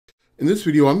In this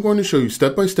video, I'm going to show you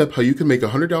step by step how you can make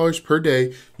 $100 per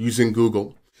day using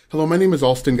Google. Hello, my name is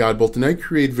Alston Godbolt, and I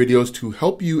create videos to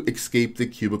help you escape the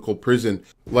cubicle prison.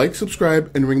 Like,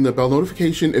 subscribe, and ring the bell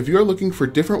notification if you are looking for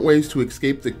different ways to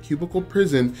escape the cubicle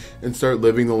prison and start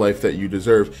living the life that you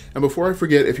deserve. And before I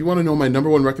forget, if you want to know my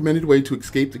 #1 recommended way to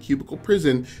escape the cubicle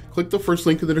prison, click the first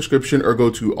link in the description or go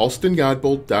to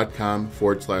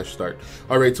alstongodbolt.com/start.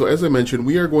 Alright, so as I mentioned,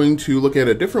 we are going to look at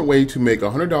a different way to make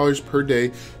 $100 per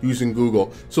day using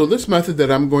Google. So this method that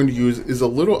I'm going to use is a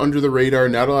little under the radar.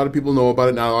 Not a lot of people know about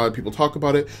it, not a lot of people talk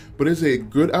about it, but it's a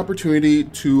good opportunity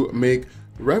to make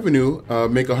revenue,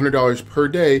 make $100 per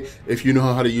day if you know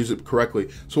how to use it correctly.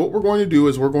 So what we're going to do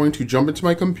is we're going to jump into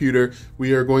my computer.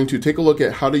 We are going to take a look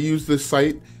at how to use this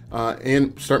site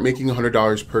and start making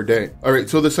 $100 per day. All right,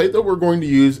 so the site that we're going to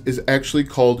use is actually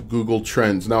called Google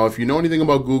Trends. Now, if you know anything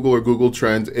about Google or Google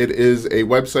Trends, it is a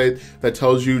website that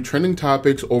tells you trending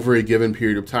topics over a given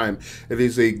period of time. It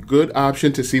is a good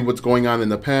option to see what's going on in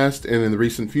the past and in the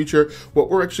recent future. What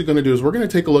we're actually going to do is we're going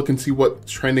to take a look and see what's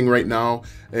trending right now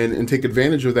and take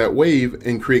advantage of that wave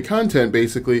and create content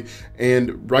basically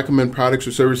and recommend products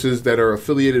or services that are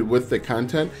affiliated with the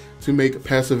content to make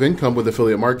passive income with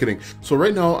affiliate marketing. So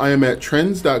right now I am at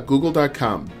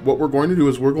trends.google.com. What we're going to do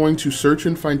is we're going to search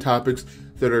and find topics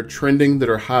that are trending, that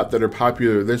are hot, that are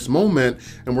popular this moment,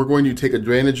 and we're going to take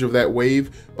advantage of that wave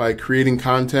by creating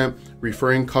content,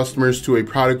 referring customers to a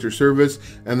product or service,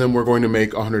 and then we're going to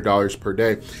make $100 per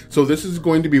day. So this is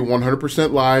going to be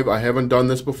 100% live. I haven't done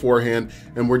this beforehand,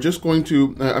 and we're just going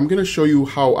to, I'm going to show you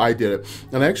how I did it.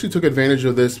 And I actually took advantage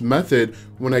of this method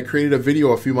when I created a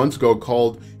video a few months ago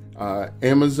called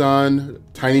Amazon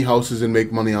Tiny Houses and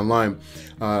Make Money Online.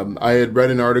 I had read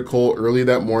an article early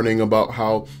that morning about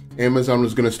how Amazon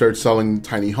was going to start selling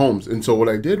tiny homes. And so what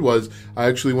I did was I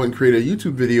actually went and created a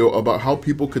YouTube video about how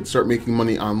people could start making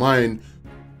money online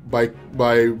by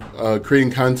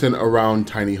creating content around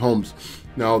tiny homes.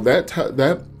 Now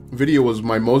that video was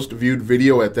my most viewed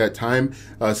video at that time.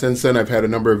 Since then, I've had a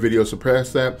number of videos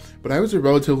surpass that, but I was a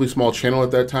relatively small channel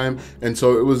at that time, and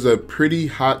so it was a pretty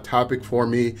hot topic for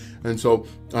me, and so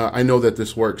I know that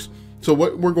this works. So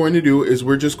what we're going to do is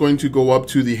we're just going to go up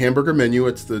to the hamburger menu.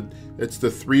 It's the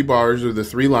 3 bars or the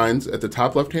 3 lines at the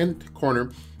top left-hand corner,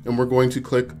 and we're going to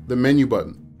click the menu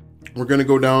button. We're going to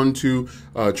go down to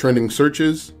trending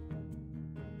searches.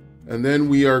 And then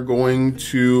we are going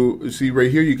to see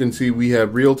right here, you can see we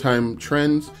have real-time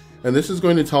trends, and this is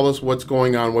going to tell us what's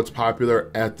going on, what's popular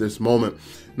at this moment.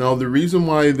 Now, the reason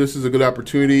why this is a good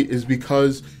opportunity is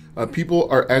because people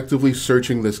are actively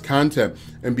searching this content,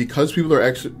 and because people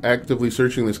are actively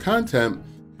searching this content,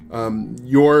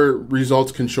 your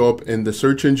results can show up in the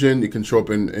search engine. It can show up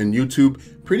in YouTube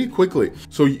pretty quickly.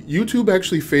 So YouTube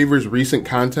actually favors recent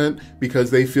content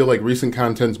because they feel like recent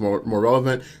content is more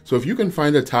relevant. So if you can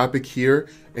find a topic here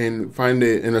and find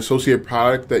an associate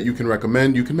product that you can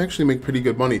recommend, you can actually make pretty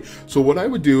good money. So what I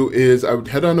would do is I would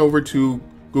head on over to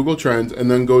Google Trends and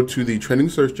then go to the trending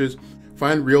searches,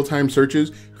 find real-time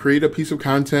searches, create a piece of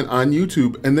content on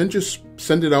YouTube, and then just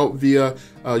send it out via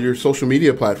your social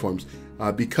media platforms.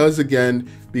 Because again,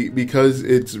 because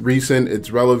it's recent,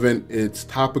 it's relevant, it's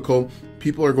topical,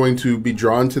 people are going to be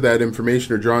drawn to that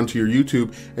information or drawn to your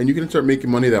YouTube, and you can start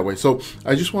making money that way. So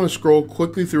I just want to scroll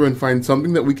quickly through and find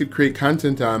something that we could create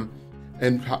content on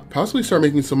and possibly start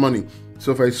making some money.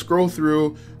 So if I scroll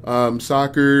through,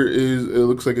 soccer it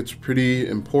looks like it's pretty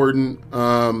important.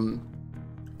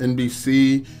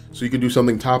 NBC, so you could do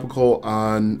something topical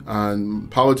on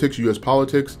politics, US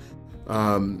politics.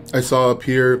 I saw up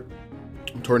here,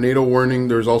 tornado warning.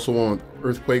 There's also one with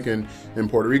earthquake in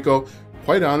Puerto Rico.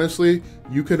 Quite honestly,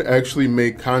 you could actually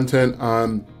make content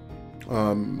on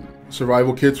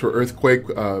survival kits for earthquake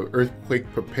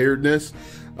preparedness.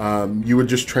 You would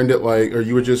just trend it like, or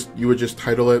you would just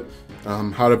title it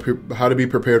how to be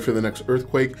prepared for the next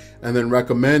earthquake, and then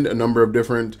recommend a number of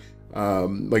different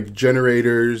like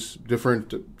generators,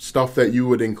 different stuff that you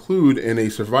would include in a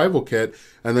survival kit,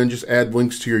 and then just add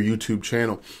links to your YouTube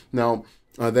channel. Now,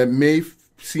 that may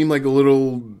seem like a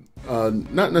little,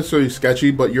 not necessarily sketchy,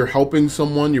 but you're helping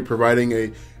someone, you're providing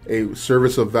a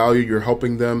service of value, you're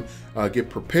helping them get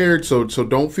prepared, so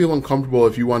don't feel uncomfortable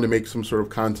if you want to make some sort of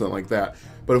content like that.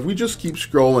 But if we just keep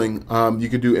scrolling, you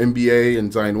could do NBA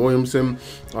and Zion Williamson.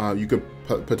 You could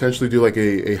potentially do like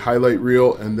a highlight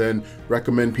reel and then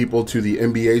recommend people to the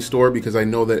NBA store, because I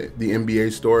know that the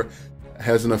NBA store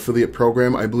has an affiliate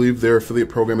program. I believe their affiliate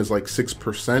program is like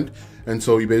 6%. And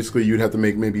so you'd have to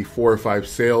make maybe 4 or 5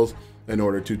 sales in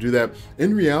order to do that.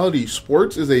 In reality,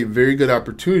 sports is a very good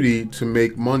opportunity to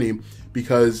make money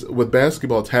because with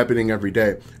basketball, it's happening every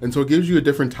day. And so it gives you a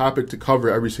different topic to cover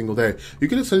every single day. You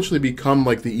can essentially become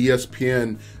like the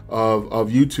ESPN of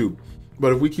YouTube.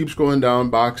 But if we keep scrolling down,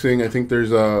 boxing, I think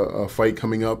there's a fight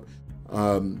coming up.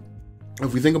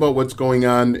 If we think about what's going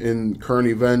on in current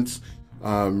events,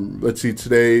 tomorrow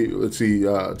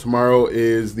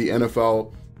is the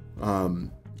NFL.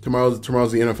 Tomorrow's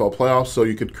the NFL playoffs, so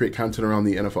you could create content around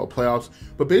the NFL playoffs.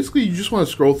 But basically, you just want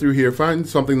to scroll through here, find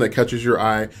something that catches your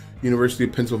eye. University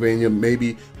of Pennsylvania,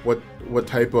 maybe what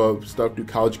type of stuff do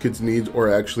college kids need,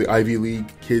 or actually Ivy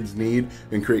League kids need,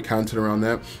 and create content around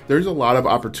that. There's a lot of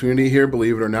opportunity here,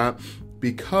 believe it or not,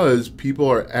 because people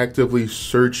are actively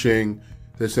searching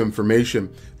this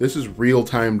information. This is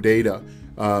real-time data.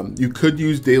 You could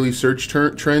use daily search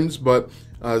trends, but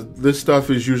this stuff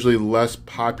is usually less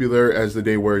popular as the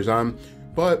day wears on.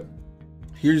 But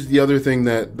here's the other thing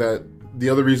that the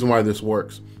other reason why this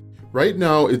works. Right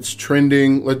now, it's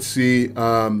trending. Let's see.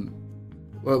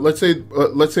 Let's say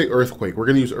earthquake. We're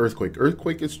going to use earthquake.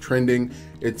 Earthquake is trending.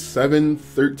 It's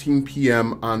 7:13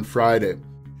 p.m. on Friday.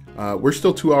 We're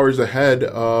still 2 hours ahead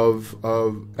of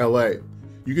LA.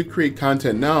 You could create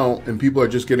content now, and people are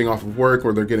just getting off of work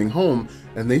or they're getting home,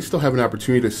 and they still have an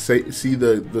opportunity to see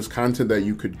this content that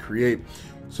you could create.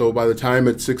 So by the time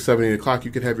it's 6, 7, 8 o'clock,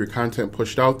 you could have your content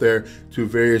pushed out there to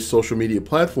various social media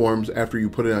platforms after you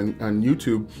put it on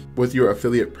YouTube with your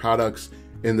affiliate products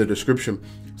in the description.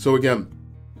 So again,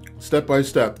 step by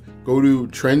step, go to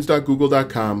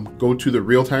trends.google.com, go to the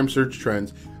real-time search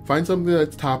trends, find something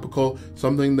that's topical,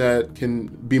 something that can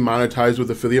be monetized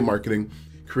with affiliate marketing,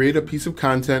 create a piece of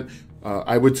content.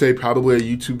 I would say probably a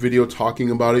YouTube video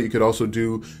talking about it. You could also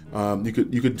do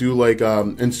you could do like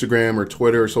Instagram or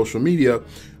Twitter or social media,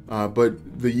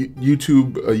 but the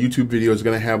YouTube video is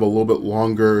going to have a little bit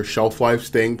longer shelf life,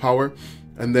 staying power,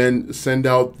 and then send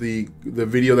out the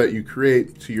video that you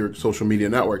create to your social media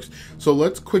networks. So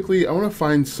let's quickly. I want to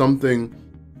find something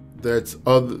that's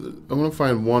other. I want to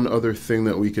find one other thing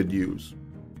that we could use.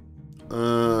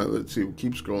 Let's see.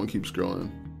 Keep scrolling.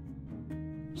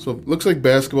 So it looks like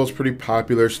basketball is pretty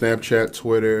popular. Snapchat,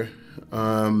 Twitter.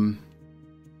 I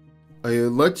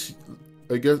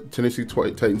guess Tennessee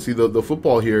Titans. See, the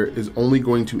football here is only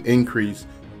going to increase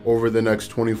over the next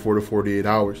 24 to 48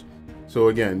 hours. So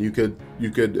again, you could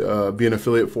be an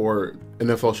affiliate for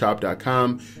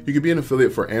NFLShop.com. You could be an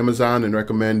affiliate for Amazon and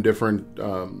recommend different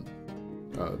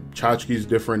tchotchkes,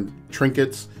 different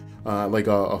trinkets, like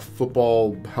a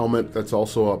football helmet that's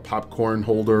also a popcorn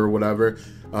holder or whatever.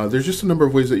 There's just a number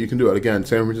of ways that you can do it. Again,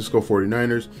 San Francisco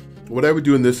 49ers. What I would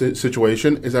do in this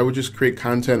situation is I would just create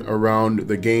content around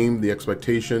the game, the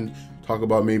expectation, talk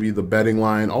about maybe the betting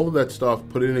line, all of that stuff,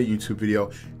 put it in a YouTube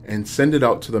video, and send it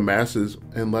out to the masses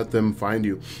and let them find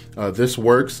you. This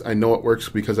works. I know it works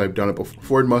because I've done it before.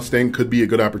 Ford Mustang could be a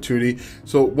good opportunity.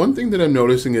 So one thing that I'm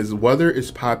noticing is weather is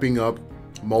popping up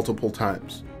multiple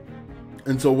times.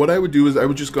 And so what I would do is I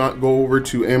would just go over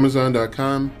to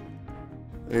Amazon.com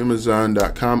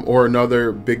or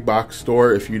another big box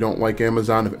store. If you don't like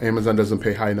Amazon, if Amazon doesn't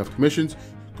pay high enough commissions,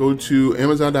 go to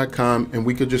Amazon.com and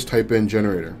we could just type in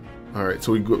generator. All right,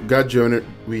 so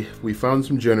we found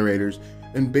some generators,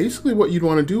 and basically what you'd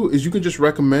want to do is you can just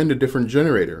recommend a different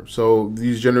generator. So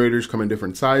these generators come in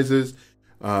different sizes.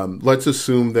 Let's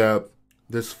assume that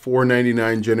this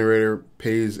 $4.99 generator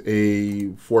pays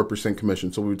a 4%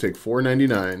 commission. So we would take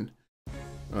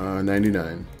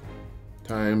 $4.99.99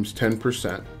 times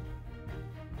 10%.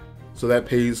 So that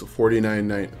pays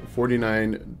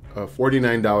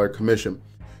 $49 commission.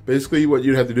 Basically, what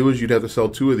you'd have to do is you'd have to sell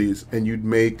 2 of these, and you'd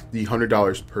make the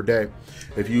 $100 per day.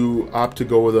 If you opt to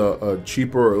go with a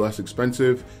cheaper or less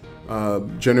expensive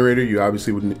generator, you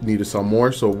obviously would need to sell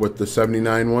more. So with the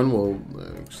 79 one, we'll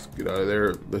just get out of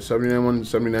there. The 79 one,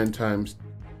 79 times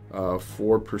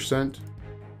 4%,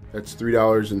 that's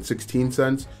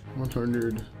 $3.16.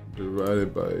 100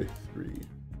 divided by 3.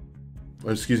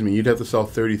 Or excuse me, you'd have to sell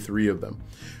 33 of them.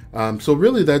 So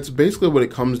really, that's basically what it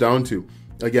comes down to.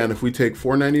 Again, if we take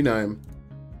 $4.99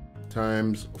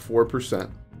 times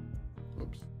 4%,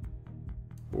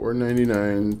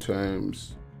 $4.99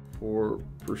 times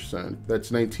 4%,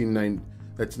 that's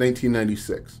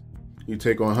 $19.96. You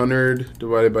take 100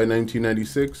 divided by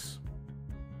 1996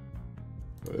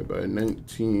 divided by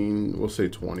 19, we'll say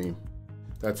 20.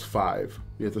 That's 5.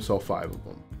 You have to sell 5 of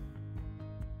them.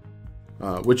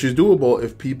 Which is doable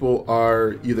if people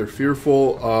are either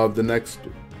fearful of the next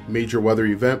major weather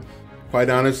event. Quite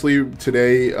honestly,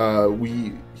 today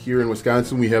we here in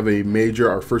Wisconsin, we have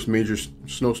our first major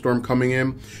snowstorm coming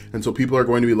in, and so people are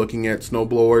going to be looking at snow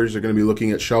blowers. They're going to be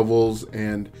looking at shovels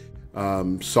and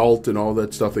salt and all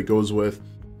that stuff that goes with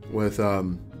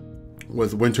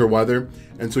with winter weather.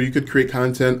 And so you could create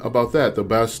content about that, the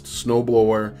best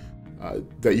snowblower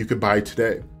that you could buy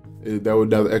today. That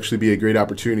would actually be a great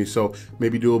opportunity. So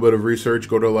maybe do a little bit of research,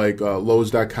 go to like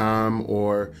Lowe's.com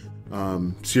or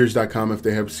Sears.com if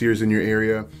they have Sears in your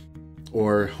area,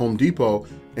 or Home Depot,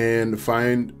 and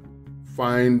find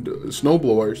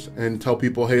snowblowers and tell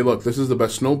people, hey, look, this is the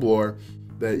best snowblower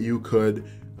that you could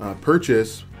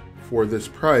purchase for this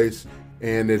price,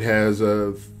 and it has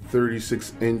a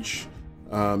 36 inch,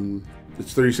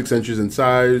 it's 36 inches in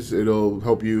size. It'll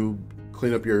help you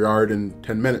clean up your yard in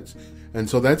 10 minutes. And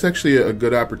so that's actually a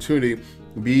good opportunity.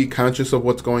 Be conscious of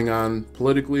what's going on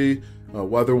politically,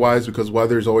 weather-wise, because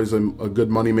weather is always a good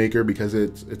moneymaker, because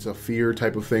it's a fear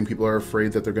type of thing. People are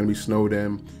afraid that they're going to be snowed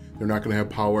in, they're not going to have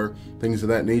power, things of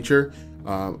that nature.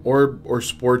 Or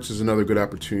sports is another good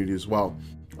opportunity as well.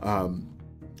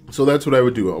 So that's what I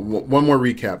would do. One more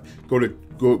recap: go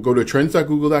to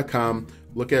trends.google.com.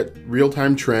 Look at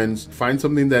real-time trends, find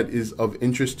something that is of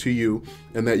interest to you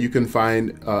and that you can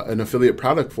find an affiliate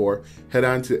product for. Head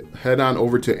on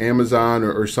over to Amazon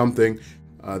or something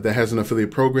that has an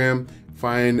affiliate program.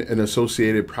 Find an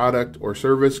associated product or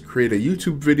service, create a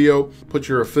YouTube video, put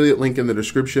your affiliate link in the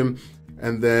description,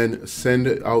 and then send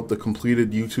out the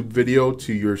completed YouTube video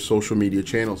to your social media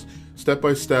channels. Step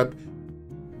by step,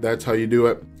 that's how you do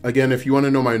it. Again, if you want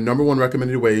to know my #1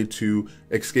 recommended way to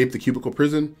escape the cubicle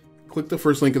prison, click the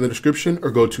first link in the description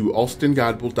or go to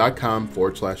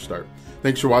alstongodbold.com/start.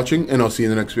 Thanks for watching, and I'll see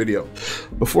you in the next video.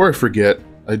 Before I forget,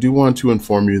 I do want to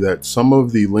inform you that some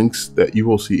of the links that you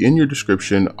will see in your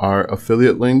description are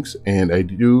affiliate links, and I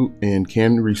do and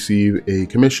can receive a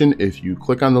commission if you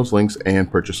click on those links and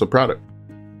purchase a product.